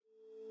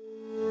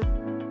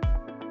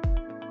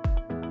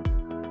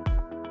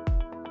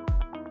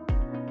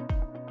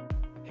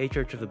Hey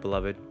Church of the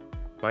Beloved,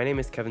 my name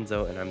is Kevin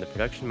Zoe and I'm the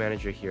production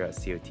manager here at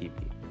COTB.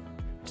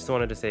 Just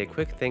wanted to say a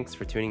quick thanks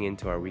for tuning in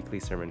to our weekly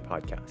sermon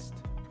podcast.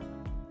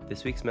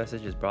 This week's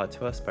message is brought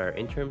to us by our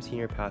interim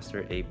senior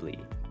pastor, Abe Lee.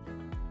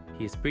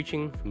 He is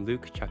preaching from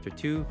Luke chapter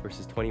 2,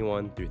 verses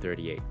 21 through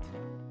 38.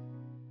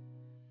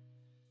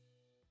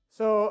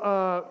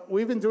 So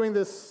we've been doing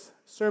this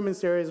sermon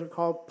series we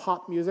call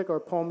Pop Music or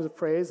Poems of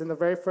Praise, and the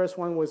very first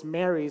one was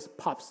Mary's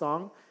pop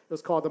song. It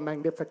was called the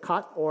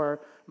Magnificat,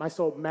 or My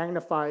Soul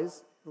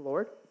Magnifies the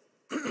Lord.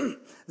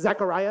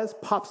 Zechariah's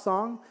pop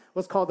song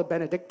was called the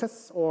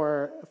Benedictus,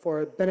 or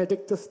for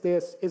Benedictus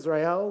Deus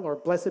Israel, or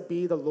Blessed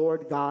be the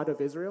Lord God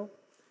of Israel.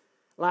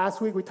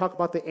 Last week we talked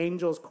about the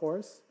Angels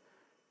Chorus,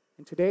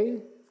 and today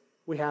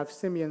we have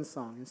Simeon's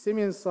song. And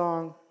Simeon's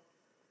song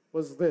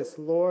was this: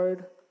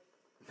 Lord,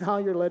 now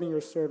you're letting your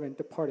servant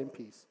depart in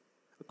peace,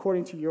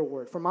 according to your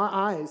word. For my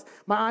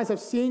eyes have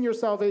seen your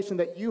salvation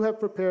that you have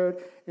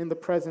prepared in the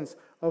presence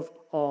of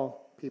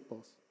all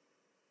peoples,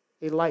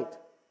 a light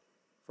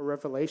for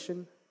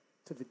revelation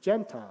to the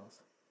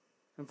Gentiles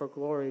and for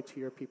glory to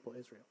your people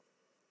Israel.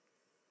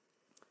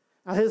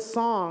 Now his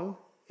song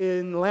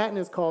in Latin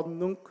is called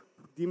Nunc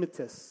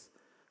Dimittis,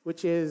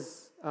 which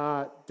is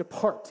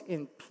depart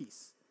in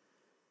peace.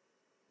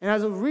 And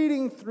as I'm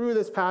reading through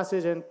this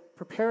passage and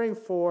preparing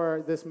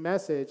for this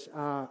message,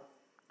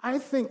 I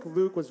think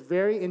Luke was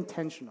very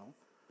intentional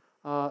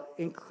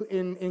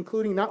in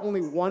including not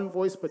only one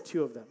voice but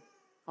two of them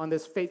on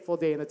this fateful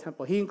day in the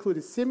temple. He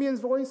included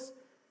Simeon's voice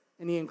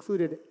and he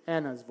included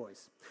Anna's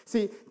voice.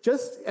 See,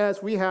 just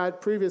as we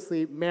had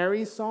previously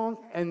Mary's song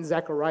and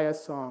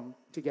Zechariah's song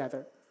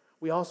together,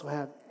 we also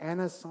have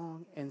Anna's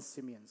song and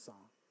Simeon's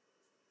song.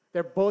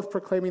 They're both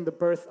proclaiming the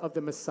birth of the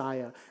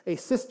Messiah, a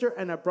sister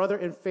and a brother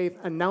in faith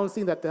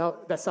announcing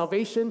that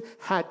salvation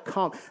had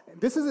come.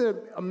 This is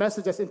a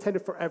message that's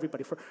intended for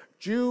everybody, for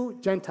Jew,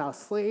 Gentile,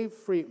 slave,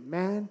 free,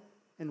 man,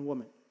 and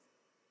woman.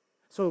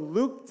 So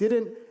Luke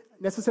didn't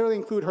necessarily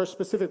include her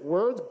specific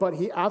words, but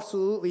he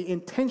absolutely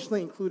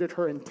intentionally included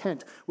her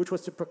intent, which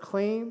was to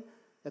proclaim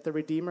that the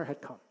Redeemer had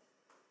come.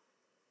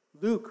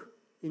 Luke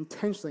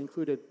intentionally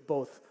included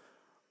both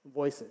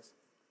voices.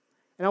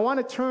 And I want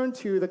to turn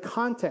to the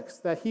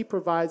context that he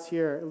provides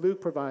here,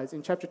 Luke provides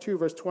in chapter 2,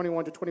 verse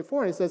 21 to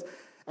 24. And it says,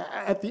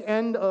 at the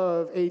end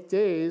of 8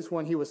 days,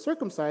 when he was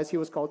circumcised, he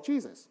was called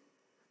Jesus,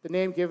 the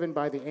name given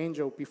by the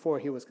angel before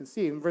he was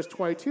conceived. In verse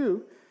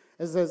 22,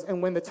 it says,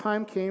 and when the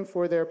time came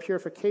for their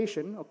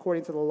purification,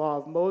 according to the law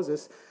of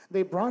Moses,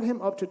 they brought him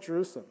up to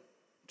Jerusalem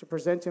to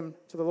present him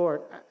to the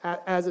Lord,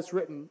 as it's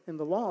written in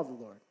the law of the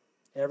Lord.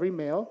 Every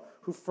male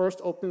who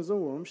first opens the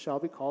womb shall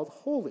be called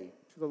holy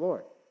to the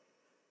Lord,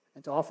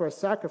 and to offer a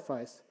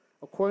sacrifice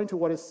according to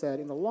what is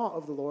said in the law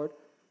of the Lord,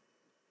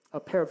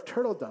 a pair of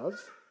turtle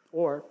doves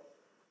or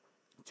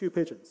 2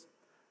 pigeons.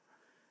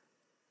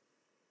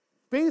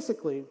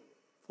 Basically,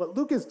 what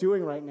Luke is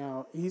doing right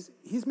now, he's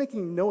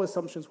making no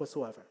assumptions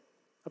whatsoever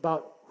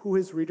about who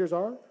his readers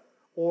are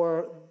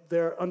or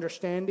their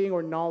understanding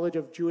or knowledge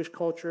of Jewish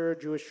culture,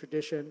 Jewish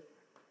tradition.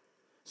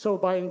 So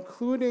by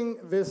including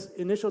this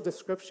initial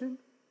description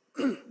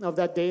of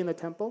that day in the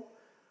temple,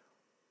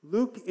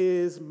 Luke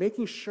is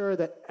making sure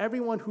that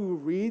everyone who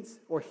reads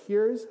or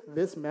hears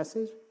this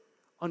message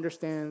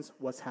understands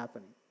what's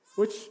happening,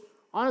 which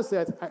honestly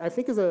I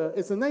think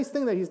it's a nice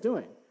thing that he's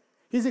doing.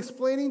 He's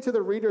explaining to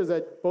the readers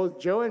that both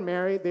Joe and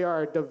Mary, they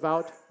are a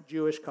devout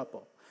Jewish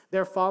couple.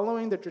 They're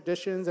following the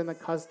traditions and the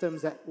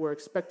customs that were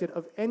expected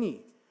of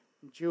any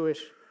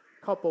Jewish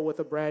couple with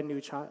a brand new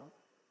child,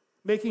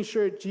 making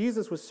sure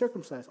Jesus was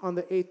circumcised on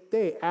the 8th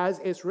day as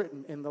is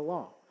written in the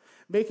law,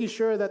 making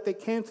sure that they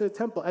came to the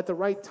temple at the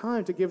right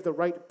time to give the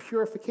right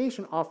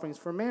purification offerings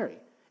for Mary,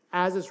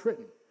 as is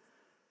written.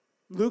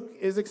 Luke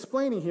is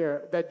explaining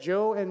here that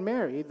Joe and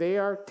Mary, they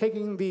are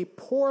taking the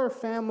poor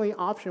family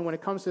option when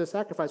it comes to the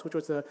sacrifice, which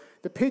was the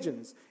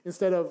pigeons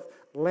instead of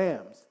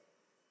lambs,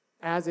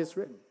 as is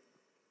written.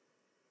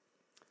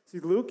 See,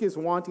 Luke is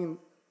wanting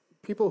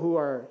people who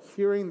are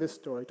hearing this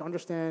story to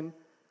understand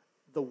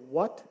the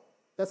what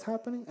that's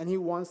happening, and he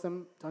wants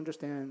them to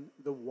understand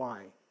the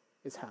why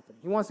is happening.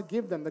 He wants to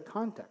give them the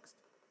context.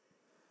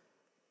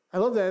 I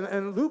love that.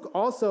 And Luke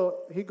also,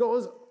 he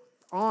goes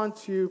on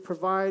to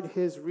provide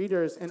his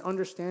readers an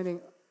understanding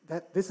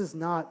that this is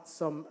not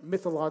some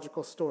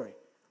mythological story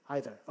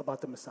either about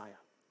the Messiah.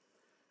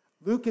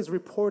 Luke is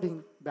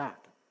reporting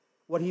back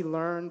what he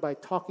learned by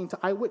talking to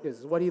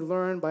eyewitnesses, what he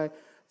learned by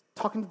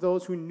talking to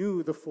those who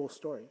knew the full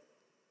story.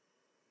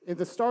 In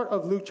the start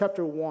of Luke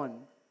chapter 1,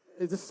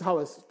 this is how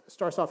it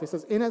starts off. It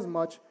says,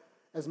 inasmuch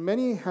as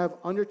many have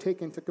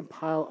undertaken to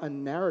compile a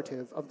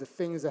narrative of the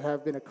things that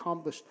have been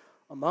accomplished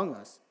among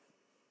us,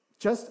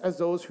 just as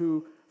those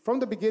who from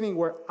the beginning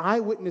were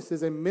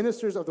eyewitnesses and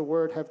ministers of the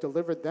word have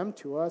delivered them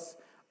to us,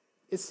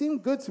 it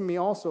seemed good to me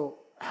also,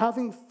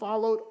 having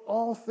followed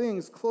all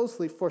things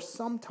closely for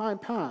some time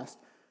past,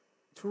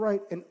 to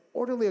write an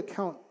orderly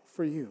account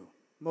for you,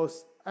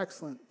 most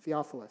excellent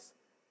Theophilus,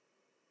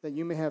 that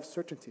you may have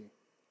certainty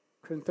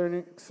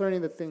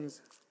concerning the things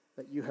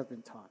that you have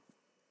been taught.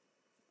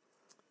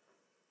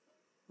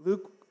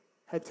 Luke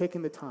had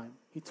taken the time,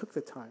 he took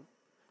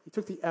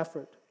the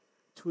effort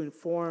to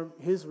inform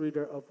his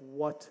reader of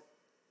what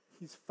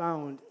he's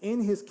found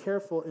in his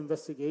careful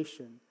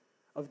investigation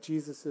of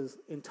Jesus'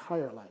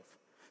 entire life.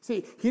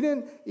 See, he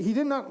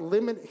did not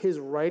limit his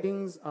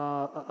writings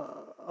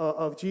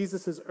of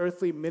Jesus'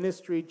 earthly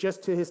ministry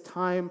just to his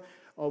time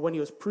when he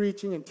was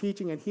preaching and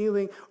teaching and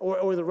healing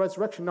or the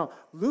resurrection. No,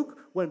 Luke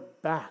went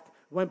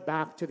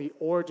back to the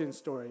origin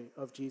story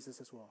of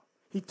Jesus as well.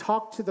 He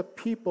talked to the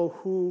people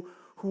who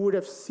would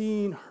have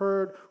seen,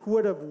 heard, who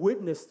would have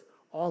witnessed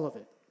all of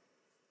it.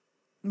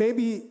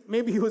 Maybe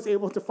he was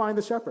able to find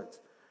the shepherds,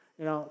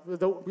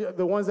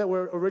 the ones that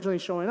were originally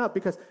showing up,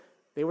 because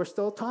they were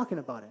still talking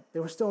about it. They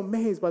were still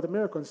amazed by the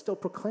miracle and still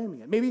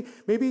proclaiming it.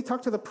 Maybe he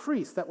talked to the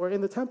priests that were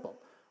in the temple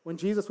when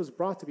Jesus was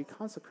brought to be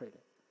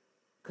consecrated,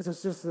 because it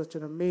was just such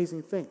an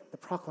amazing thing, the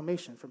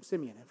proclamation from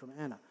Simeon and from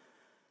Anna.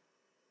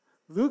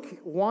 Luke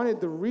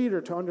wanted the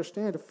reader to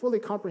understand, to fully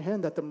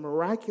comprehend that the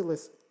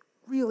miraculous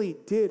really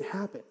did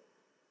happen,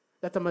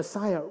 that the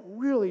Messiah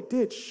really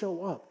did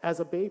show up as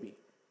a baby,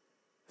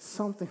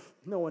 something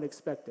no one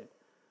expected,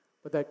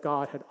 but that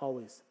God had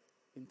always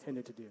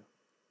intended to do.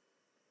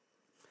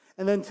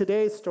 And then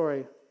today's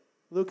story,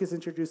 Luke is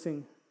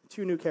introducing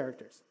two new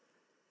characters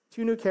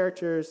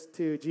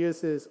to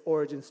Jesus'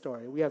 origin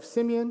story. We have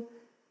Simeon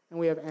and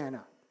we have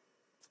Anna.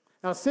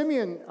 Now,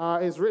 Simeon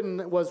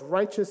was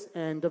righteous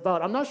and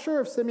devout. I'm not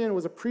sure if Simeon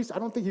was a priest. I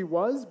don't think he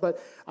was,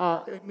 but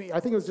I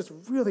think he was just a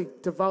really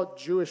devout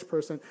Jewish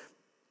person.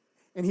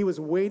 And he was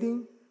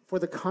waiting for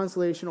the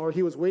consolation, or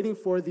he was waiting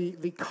for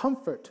the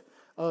comfort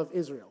of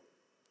Israel.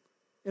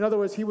 In other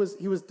words, he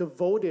was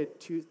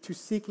devoted to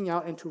seeking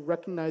out and to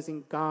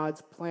recognizing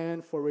God's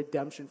plan for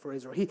redemption for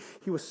Israel.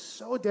 He was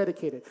so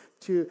dedicated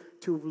to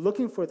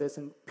looking for this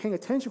and paying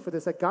attention for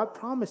this that God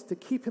promised to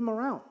keep him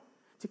around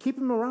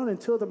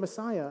until the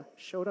Messiah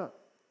showed up.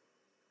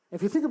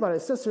 If you think about it,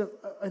 it's just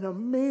an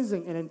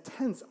amazing and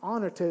intense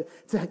honor to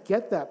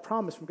get that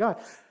promise from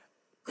God.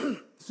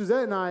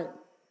 Suzette and I,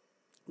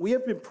 we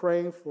have been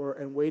praying for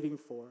and waiting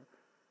for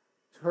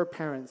her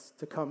parents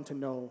to come to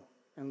know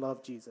and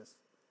love Jesus.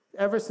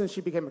 Ever since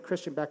she became a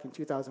Christian back in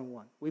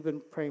 2001. We've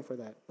been praying for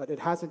that, but it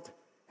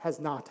has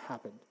not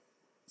happened.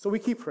 So we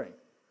keep praying.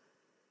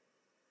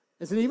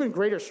 It's an even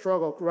greater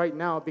struggle right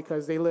now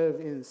because they live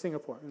in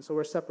Singapore, and so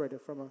we're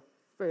separated from a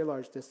very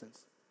large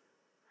distance.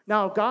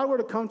 Now, if God were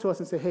to come to us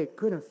and say, hey,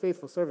 good and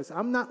faithful service,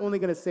 I'm not only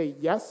going to say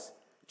yes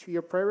to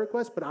your prayer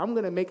request, but I'm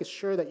going to make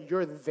sure that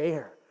you're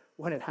there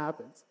when it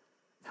happens.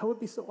 That would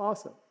be so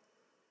awesome.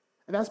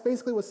 And that's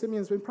basically what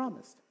Simeon's been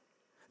promised.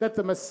 That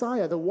the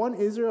Messiah, the one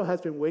Israel has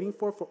been waiting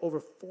for over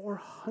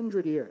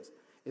 400 years,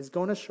 is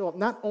going to show up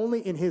not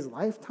only in his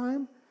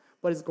lifetime,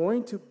 but is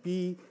going to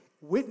be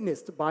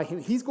witnessed by him.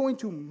 He's going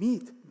to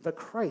meet the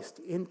Christ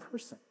in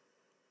person.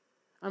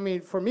 I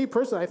mean, for me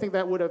personally, I think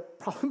that would have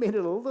probably made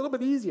it a little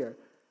bit easier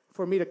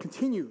for me to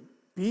continue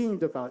being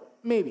devout.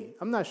 Maybe,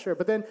 I'm not sure.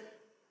 But then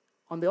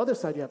on the other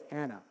side, you have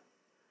Anna.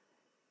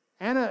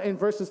 Anna, in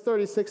verses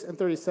 36 and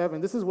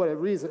 37, this is what it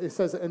reads. It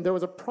says, and there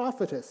was a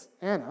prophetess,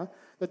 Anna,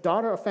 the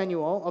daughter of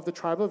Phanuel of the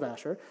tribe of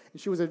Asher,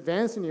 and she was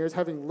advanced in years,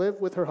 having lived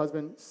with her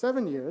husband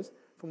 7 years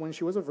from when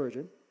she was a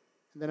virgin,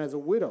 and then as a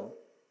widow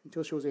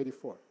until she was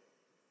 84.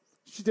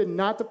 She did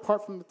not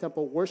depart from the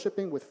temple,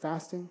 worshiping with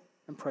fasting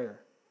and prayer,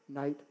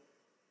 night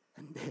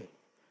and day.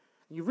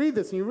 And you read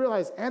this and you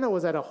realize Anna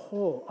was at a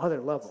whole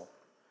other level.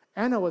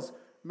 Anna was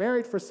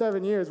married for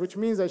 7 years, which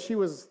means that she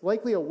was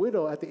likely a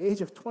widow at the age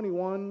of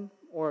 21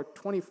 or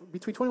 20,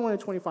 between 21 and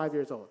 25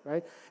 years old,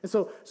 right? And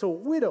so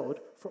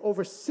widowed for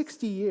over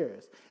 60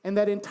 years. And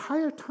that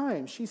entire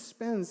time she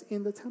spends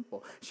in the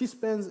temple. She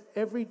spends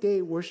every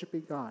day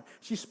worshiping God.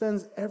 She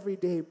spends every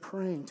day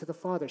praying to the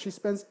Father. She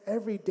spends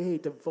every day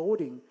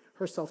devoting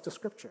herself to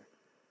Scripture.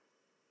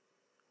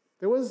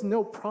 There was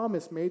no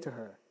promise made to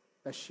her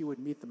that she would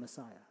meet the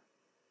Messiah.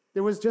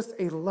 There was just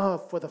a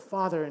love for the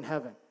Father in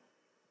heaven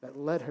that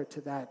led her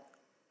to that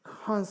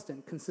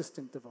constant,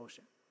 consistent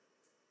devotion.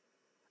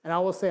 And I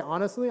will say,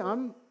 honestly,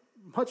 I'm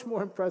much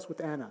more impressed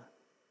with Anna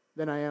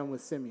than I am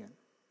with Simeon.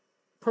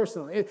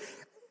 Personally,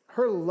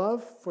 her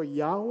love for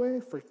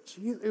Yahweh, for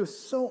Jesus, it was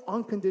so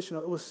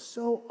unconditional. It was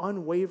so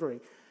unwavering.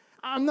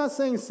 I'm not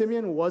saying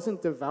Simeon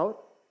wasn't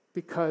devout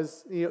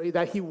because,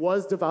 that he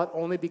was devout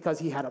only because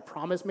he had a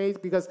promise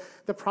made, because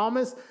the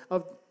promise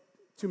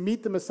to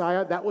meet the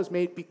Messiah, that was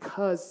made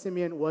because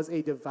Simeon was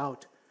a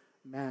devout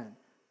man.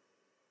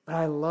 But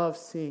I love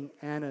seeing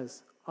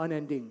Anna's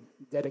unending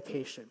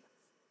dedication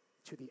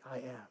to the I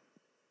am.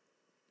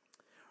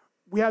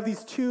 We have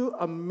these two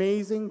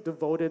amazing,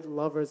 devoted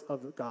lovers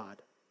of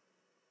God.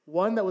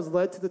 One that was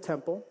led to the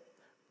temple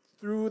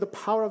through the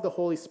power of the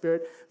Holy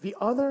Spirit. The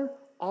other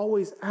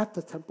always at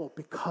the temple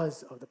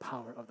because of the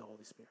power of the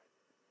Holy Spirit.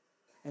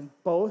 And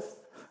both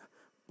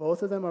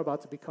of them are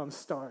about to become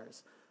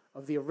stars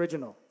of the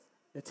original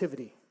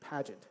nativity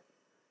pageant.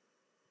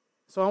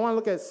 So I want to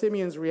look at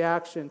Simeon's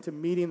reaction to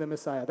meeting the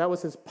Messiah. That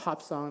was his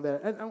pop song there.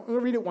 And I'm going to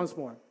read it once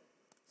more.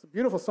 It's a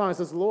beautiful song. It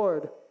says,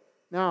 Lord,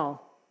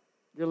 now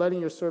you're letting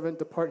your servant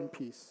depart in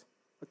peace,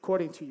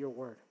 according to your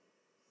word.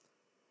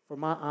 for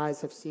my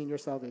eyes have seen your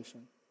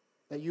salvation,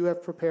 that you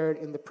have prepared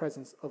in the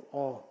presence of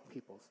all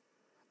peoples,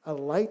 a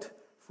light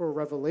for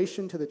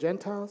revelation to the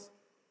Gentiles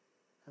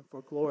and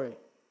for glory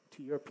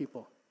to your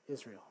people,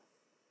 Israel.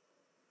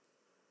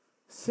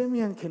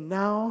 Simeon can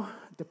now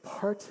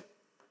depart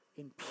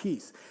in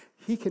peace.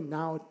 He can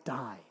now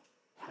die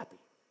happy.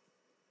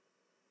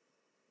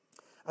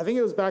 I think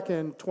it was back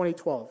in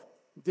 2012.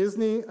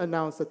 Disney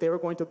announced that they were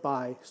going to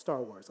buy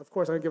Star Wars. Of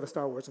course, I didn't give a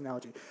Star Wars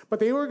analogy. But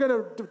they were going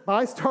to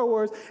buy Star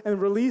Wars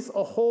and release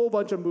a whole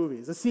bunch of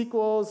movies, the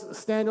sequels,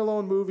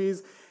 standalone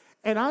movies.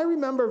 And I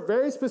remember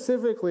very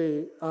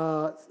specifically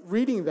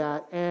reading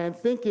that and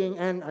thinking,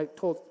 and I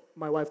told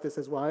my wife this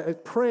as well,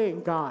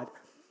 praying, God,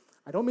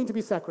 I don't mean to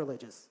be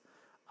sacrilegious,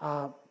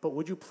 but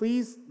would you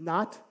please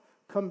not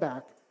come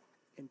back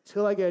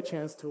until I get a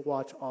chance to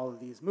watch all of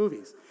these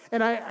movies.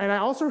 And I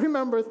also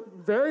remember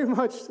very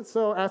much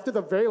so after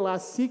the very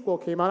last sequel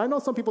came out. I know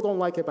some people don't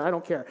like it, but I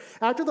don't care.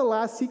 After the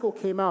last sequel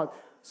came out,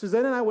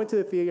 Suzanne and I went to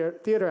the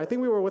theater. I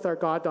think we were with our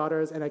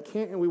goddaughters, and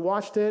we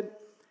watched it,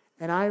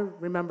 and I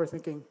remember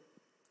thinking,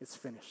 it's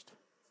finished.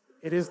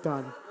 It is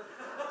done.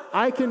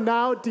 I can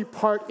now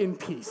depart in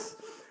peace.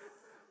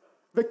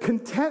 The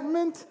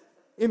contentment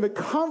in the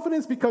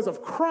confidence because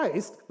of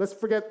Christ, let's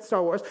forget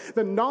Star Wars,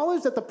 the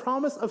knowledge that the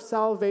promise of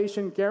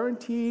salvation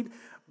guaranteed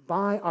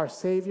by our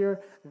Savior,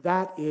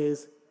 that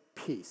is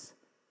peace.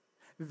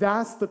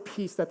 That's the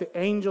peace that the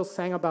angels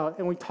sang about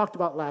and we talked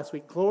about last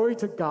week. Glory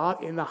to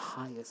God in the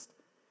highest,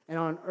 and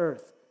on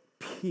earth,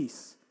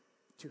 peace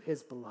to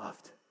his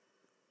beloved.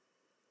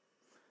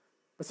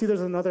 But see,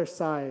 there's another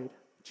side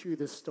to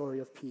this story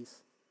of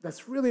peace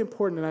that's really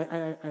important,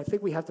 and I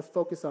think we have to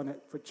focus on it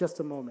for just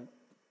a moment.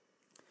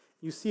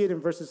 You see it in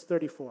verses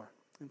 34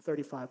 and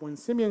 35, when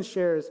Simeon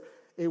shares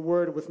a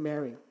word with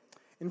Mary.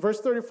 In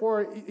verse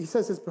 34, he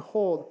says this,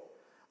 behold,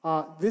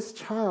 this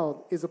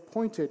child is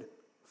appointed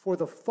for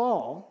the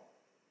fall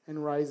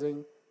and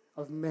rising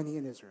of many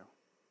in Israel,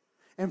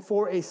 and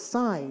for a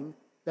sign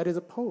that is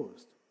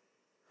opposed,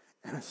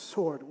 and a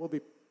sword will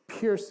be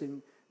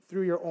piercing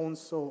through your own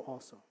soul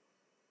also,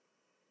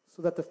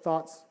 so that the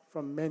thoughts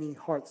from many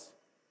hearts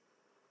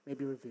may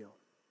be revealed.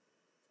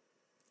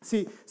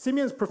 See,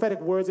 Simeon's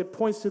prophetic words, it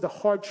points to the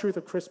hard truth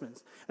of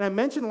Christmas. And I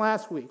mentioned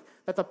last week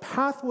that the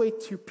pathway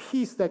to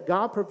peace that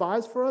God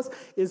provides for us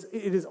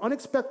is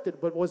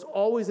unexpected, but was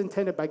always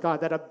intended by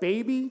God, that a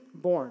baby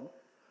born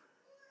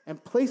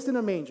and placed in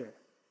a manger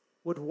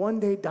would one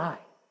day die,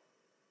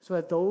 so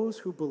that those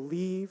who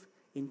believe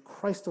in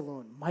Christ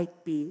alone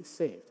might be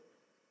saved.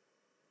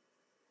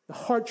 The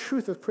hard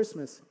truth of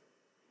Christmas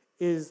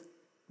is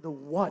the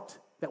what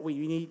that we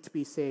need to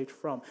be saved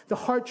from. The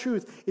hard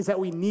truth is that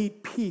we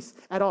need peace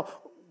at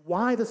all.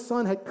 Why the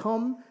Son had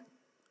come,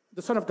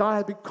 the Son of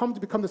God had come to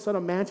become the Son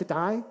of Man to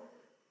die.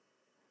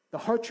 The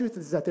hard truth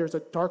is that there's a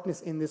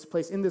darkness in this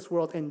place, in this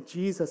world, and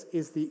Jesus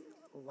is the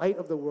light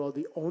of the world,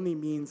 the only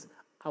means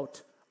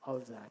out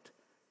of that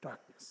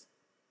darkness.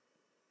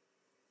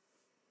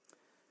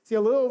 See,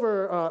 a little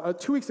over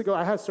 2 weeks ago,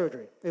 I had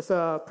surgery. It's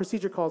a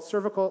procedure called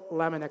cervical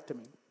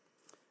laminectomy.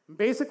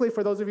 Basically,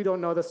 for those of you who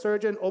don't know, the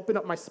surgeon opened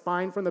up my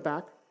spine from the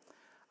back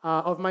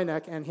of my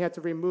neck, and he had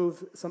to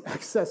remove some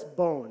excess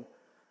bone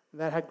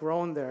that had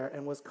grown there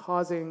and was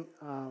causing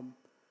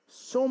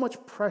so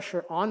much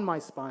pressure on my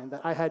spine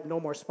that I had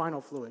no more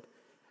spinal fluid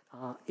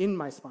in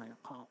my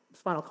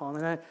spinal column.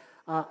 And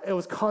it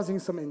was causing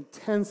some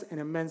intense and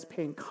immense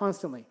pain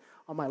constantly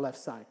on my left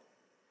side.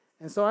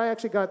 And so I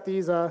actually got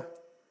these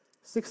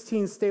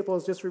 16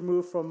 staples just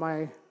removed from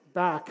my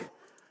back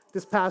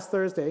this past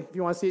Thursday. If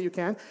you want to see it, you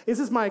can. This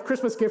is my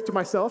Christmas gift to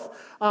myself.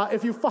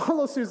 If you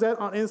follow Suzette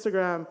on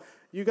Instagram,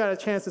 you got a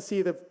chance to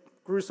see the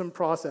gruesome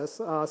process.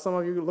 Some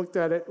of you looked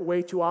at it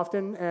way too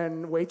often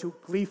and way too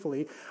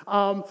gleefully.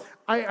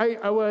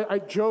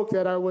 I joke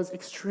that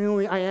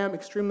I am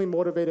extremely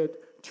motivated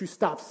to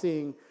stop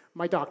seeing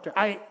my doctor.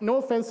 No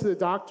offense to the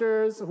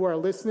doctors who are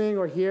listening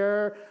or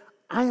here,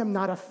 I am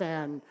not a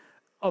fan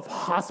of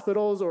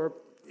hospitals or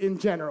in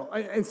general.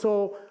 And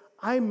so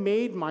I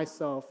made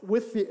myself,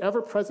 with the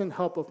ever-present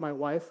help of my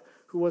wife,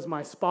 who was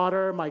my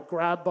spotter, my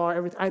grab bar,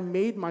 everything, I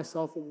made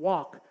myself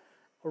walk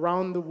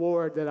around the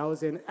ward that I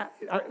was in.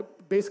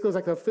 Basically, it was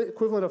like the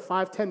equivalent of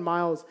 5-10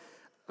 miles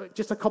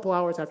just a couple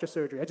hours after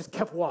surgery. I just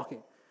kept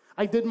walking.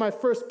 I did my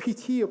first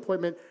PT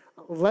appointment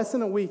less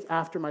than a week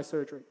after my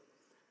surgery.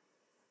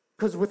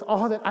 Because with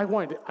all that, I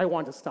wanted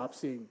to stop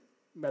seeing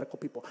medical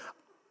people.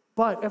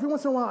 But every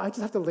once in a while, I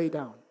just have to lay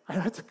down. I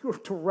have to go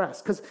to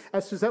rest. Because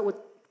as Suzette would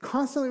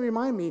constantly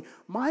remind me,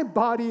 my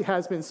body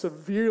has been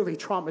severely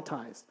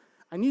traumatized.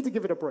 I need to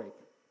give it a break.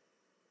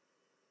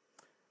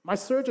 My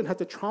surgeon had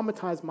to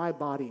traumatize my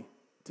body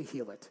to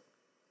heal it.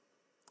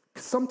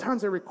 Because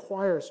sometimes it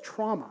requires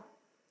trauma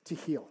to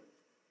heal.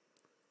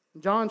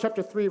 John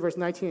chapter 3, verse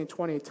 19 and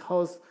 20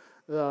 tells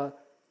the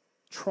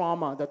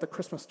trauma that the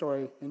Christmas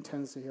story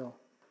intends to heal.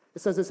 It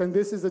says this, and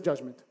this is the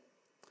judgment.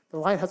 The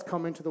light has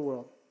come into the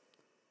world,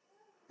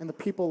 and the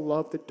people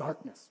love the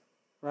darkness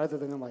rather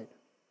than the light,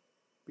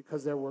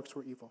 because their works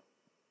were evil.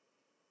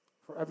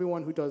 For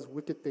everyone who does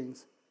wicked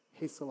things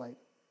hates the light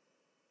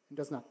and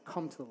does not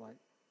come to the light,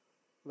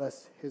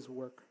 lest his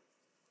work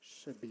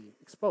should be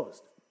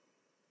exposed.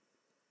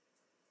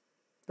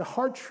 The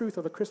hard truth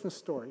of the Christmas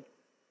story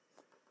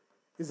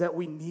is that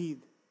we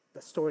need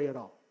the story at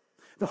all.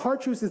 The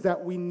hard truth is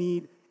that we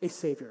need a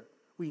Savior.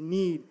 We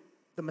need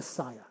the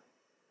Messiah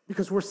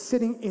because we're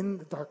sitting in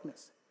the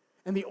darkness.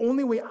 And the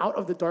only way out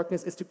of the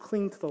darkness is to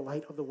cling to the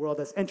light of the world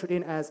that's entered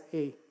in as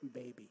a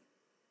baby.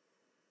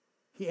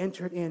 He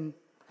entered in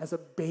as a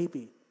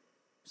baby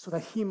so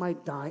that he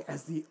might die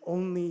as the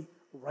only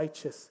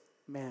righteous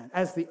man,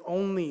 as the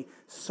only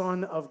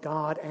Son of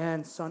God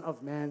and Son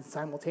of Man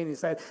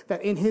simultaneously,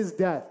 that in his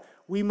death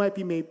we might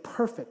be made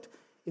perfect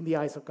in the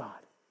eyes of God,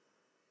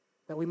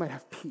 that we might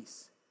have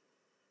peace,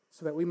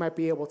 so that we might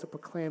be able to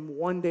proclaim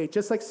one day,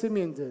 just like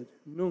Simeon did,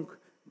 Nunc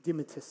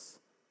dimittis,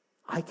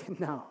 I can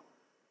now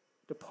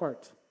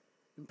depart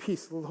in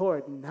peace.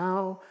 Lord,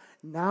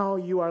 now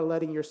you are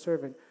letting your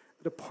servant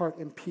depart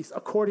in peace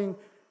according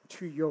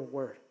to your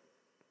word.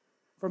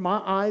 For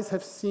my eyes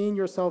have seen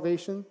your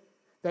salvation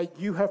that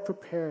you have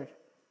prepared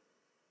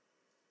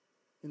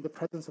in the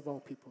presence of all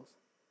peoples,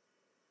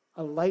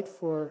 a light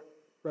for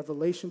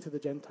revelation to the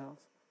Gentiles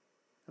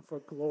and for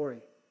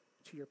glory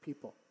to your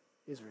people,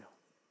 Israel.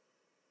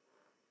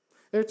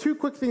 There are two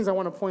quick things I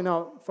want to point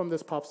out from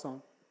this pop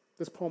song,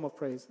 this poem of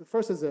praise. The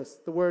first is this,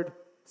 the word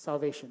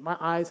salvation. My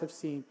eyes have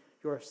seen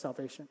your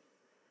salvation.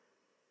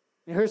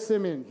 And here's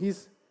Simeon.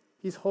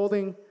 He's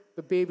holding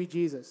the baby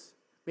Jesus.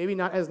 Maybe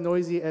not as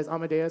noisy as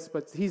Amadeus,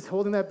 but he's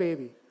holding that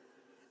baby.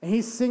 And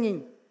he's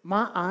singing,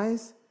 my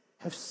eyes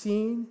have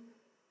seen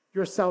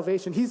your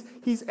salvation.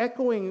 He's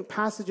echoing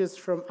passages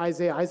from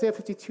Isaiah. Isaiah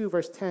 52,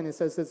 verse 10, it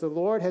says, the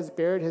Lord has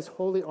bared his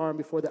holy arm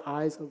before the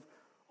eyes of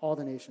all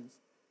the nations,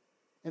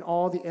 and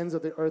all the ends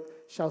of the earth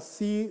shall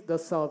see the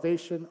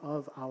salvation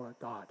of our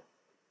God.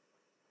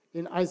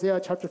 In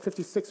Isaiah chapter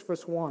 56,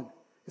 verse 1,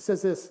 it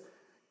says this,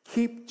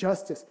 keep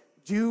justice,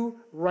 do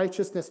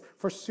righteousness,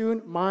 for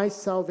soon my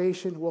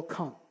salvation will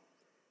come,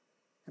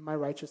 and my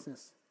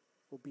righteousness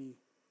will be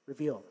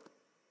revealed.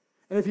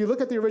 And if you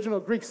look at the original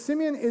Greek,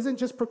 Simeon isn't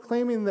just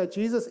proclaiming that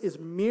Jesus is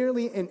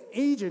merely an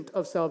agent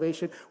of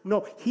salvation.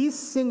 No, he's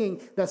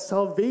singing that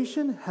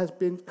salvation has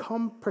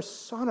become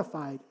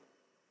personified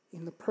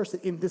in the person,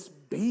 in this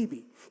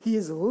baby. He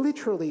is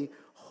literally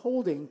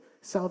holding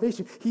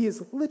salvation. He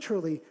is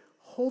literally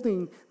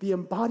holding the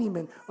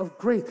embodiment of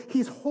grace.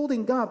 He's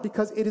holding God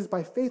because it is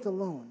by faith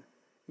alone,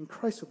 in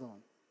Christ alone,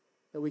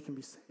 that we can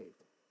be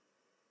saved.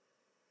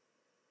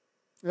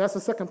 And that's the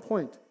second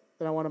point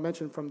that I want to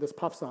mention from this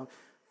pop song,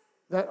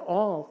 that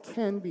all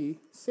can be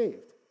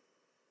saved.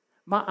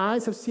 My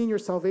eyes have seen your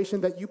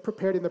salvation that you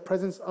prepared in the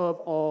presence of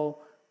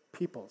all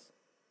peoples.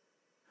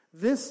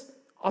 This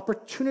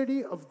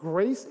opportunity of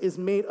grace is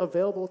made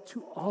available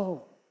to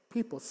all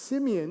people.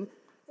 Simeon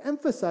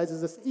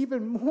emphasizes this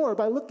even more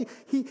by looking,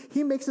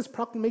 he makes this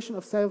proclamation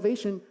of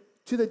salvation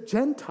to the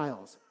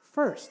Gentiles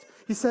first.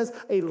 He says,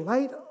 a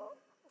light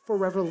for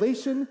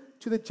revelation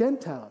to the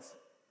Gentiles.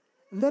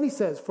 And then he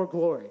says, for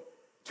glory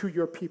to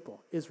your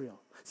people, Israel.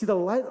 See, the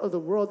light of the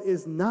world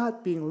is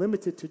not being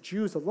limited to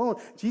Jews alone.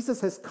 Jesus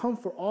has come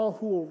for all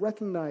who will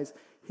recognize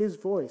his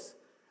voice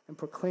and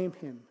proclaim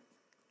him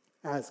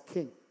as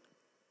king.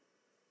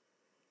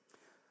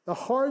 The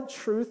hard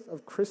truth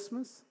of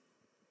Christmas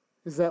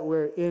is that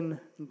we're in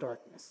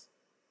darkness.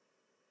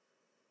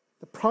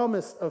 The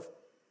promise of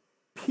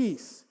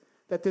peace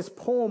that this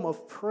poem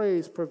of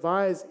praise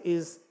provides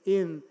is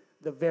in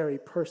the very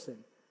person,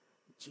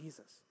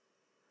 Jesus.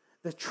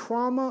 The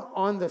trauma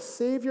on the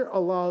Savior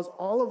allows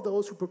all of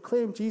those who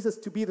proclaim Jesus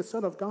to be the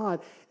Son of God.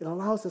 It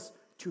allows us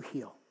to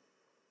heal.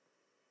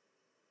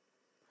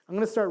 I'm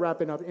going to start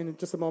wrapping up in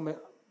just a moment.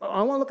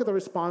 I want to look at the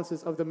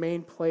responses of the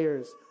main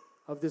players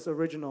of this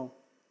original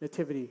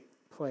nativity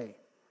play.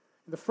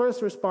 And the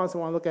first response I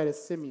want to look at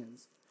is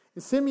Simeon's.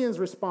 And Simeon's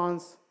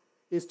response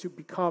is to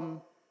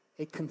become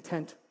a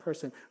content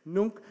person.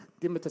 Nunc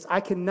dimittis. I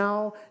can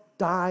now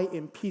die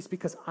in peace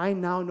because I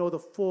now know the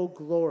full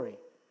glory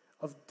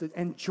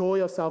and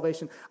joy of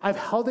salvation. I've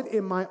held it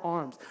in my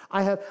arms.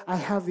 I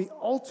have the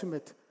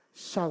ultimate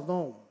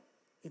shalom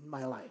in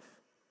my life.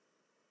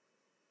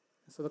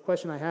 And so the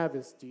question I have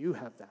is, do you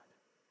have that?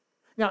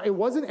 Now, it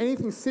wasn't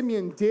anything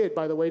Simeon did,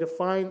 by the way, to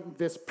find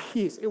this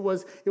peace. It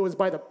was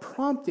by the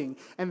prompting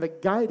and the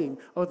guiding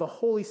of the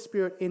Holy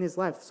Spirit in his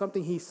life,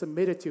 something he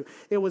submitted to.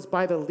 It was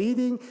by the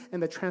leading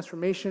and the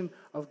transformation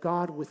of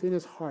God within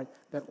his heart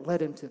that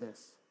led him to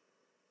this.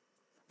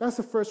 That's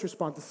the first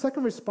response. The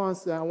second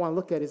response that I want to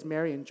look at is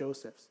Mary and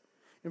Joseph's.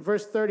 In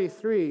verse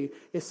 33,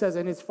 it says,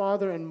 and his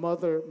father and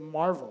mother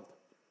marveled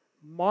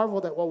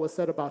at what was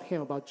said about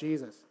him, about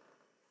Jesus.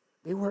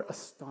 They were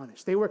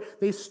astonished.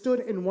 They stood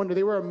in wonder.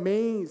 They were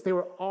amazed. They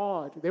were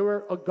awed. They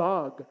were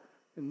agog,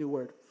 a new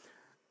word.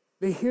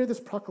 They hear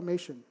this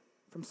proclamation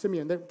from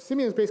Simeon.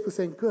 Simeon is basically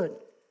saying,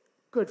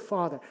 good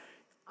Father,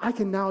 I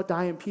can now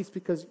die in peace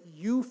because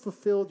you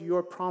fulfilled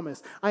your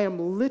promise. I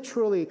am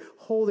literally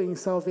holding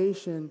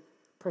salvation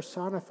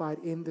personified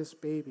in this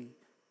baby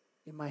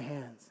in my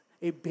hands,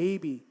 a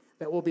baby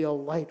that will be a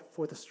light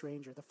for the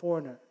stranger, the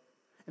foreigner.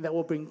 and that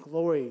will bring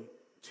glory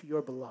to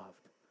your beloved.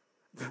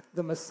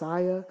 The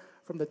Messiah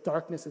from the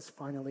darkness is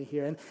finally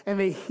here. And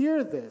they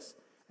hear this.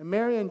 And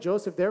Mary and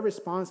Joseph, their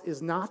response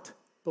is not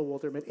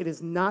bewilderment. It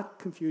is not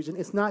confusion.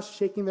 It's not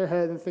shaking their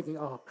head and thinking,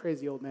 oh,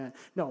 crazy old man.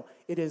 No,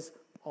 it is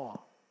awe.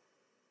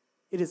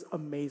 It is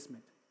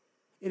amazement.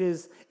 It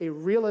is a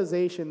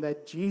realization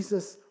that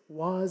Jesus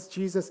was,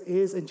 Jesus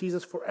is, and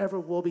Jesus forever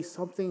will be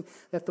something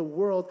that the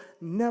world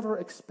never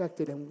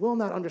expected and will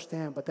not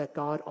understand, but that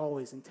God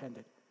always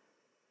intended.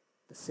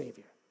 The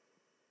Savior.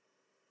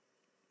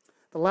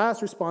 The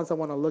last response I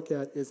want to look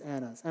at is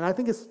Anna's. And I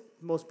think it's the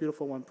most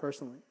beautiful one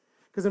personally.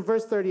 Because in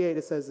verse 38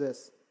 it says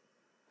this,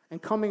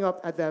 and coming up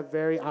at that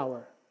very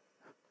hour,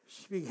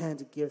 she began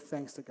to give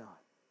thanks to God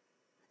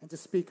and to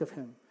speak of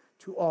him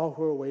to all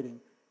who are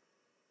waiting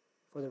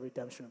for the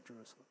redemption of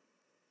Jerusalem.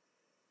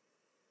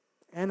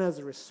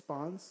 Anna's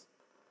response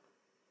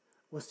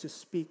was to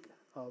speak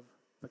of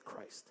the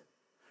Christ.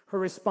 Her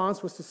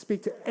response was to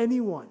speak to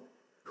anyone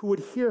who would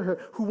hear her,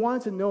 who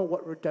wanted to know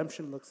what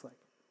redemption looks like,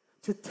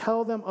 to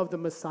tell them of the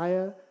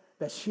Messiah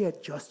that she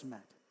had just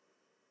met.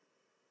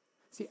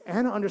 See,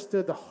 Anna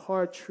understood the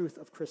hard truth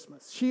of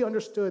Christmas. She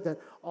understood that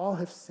all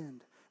have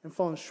sinned and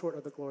fallen short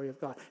of the glory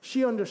of God.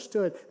 She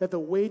understood that the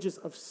wages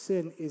of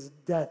sin is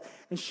death.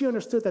 And she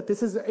understood that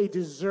this is a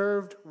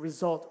deserved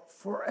result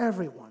for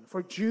everyone,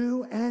 for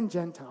Jew and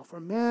Gentile, for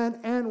man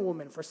and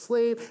woman, for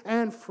slave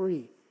and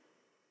free.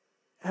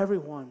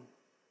 Everyone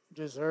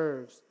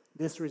deserves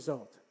this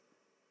result.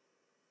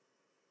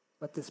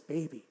 But this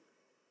baby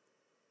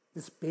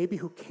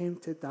who came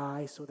to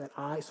die so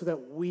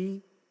that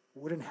we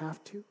wouldn't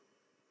have to,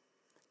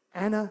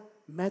 Anna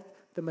met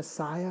the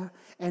Messiah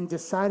and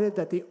decided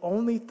that the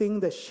only thing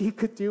that she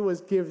could do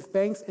was give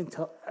thanks and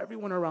tell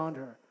everyone around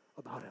her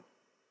about him.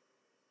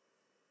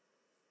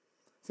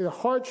 See, the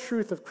hard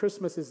truth of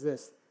Christmas is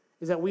this,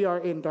 is that we are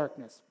in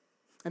darkness.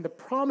 And the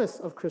promise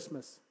of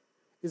Christmas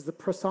is the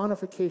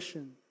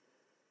personification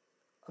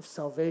of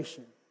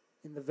salvation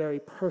in the very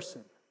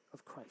person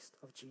of Christ,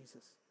 of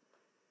Jesus.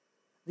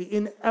 The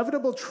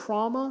inevitable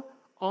trauma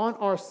on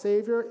our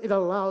Savior, it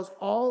allows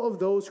all of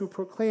those who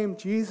proclaim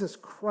Jesus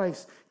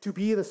Christ to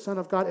be the Son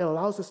of God, it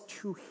allows us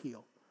to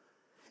heal.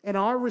 And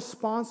our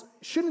response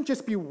shouldn't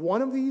just be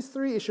one of these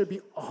three, it should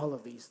be all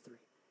of these three.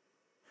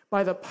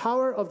 By the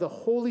power of the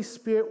Holy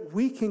Spirit,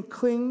 we can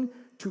cling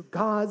to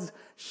God's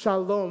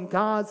shalom,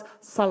 God's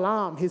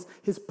salam, his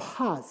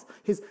paz,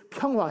 his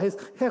pyonghwa, his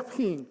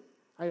heping.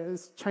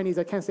 It's Chinese,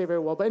 I can't say it very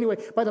well. But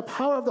anyway, by the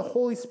power of the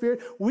Holy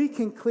Spirit, we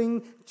can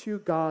cling to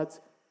God's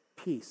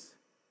peace.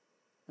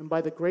 And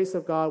by the grace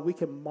of God, we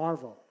can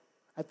marvel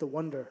at the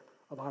wonder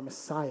of our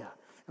Messiah.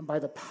 And by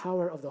the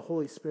power of the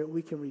Holy Spirit,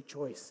 we can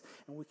rejoice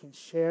and we can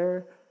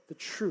share the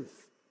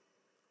truth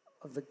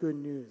of the good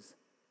news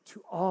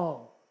to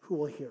all who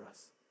will hear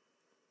us.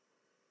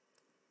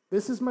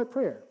 This is my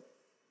prayer.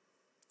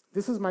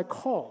 This is my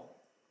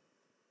call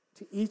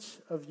to each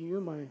of you,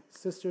 my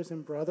sisters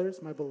and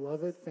brothers, my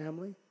beloved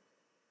family,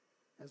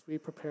 as we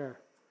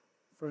prepare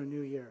for a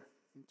new year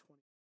in 2020.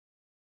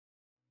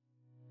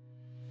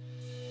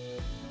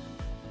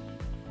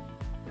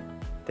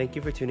 Thank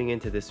you for tuning in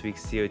to this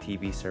week's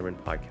COTB Sermon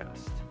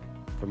Podcast.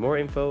 For more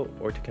info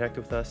or to connect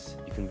with us,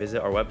 you can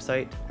visit our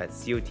website at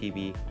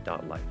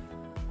cotb.life.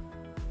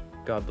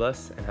 God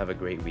bless and have a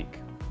great week.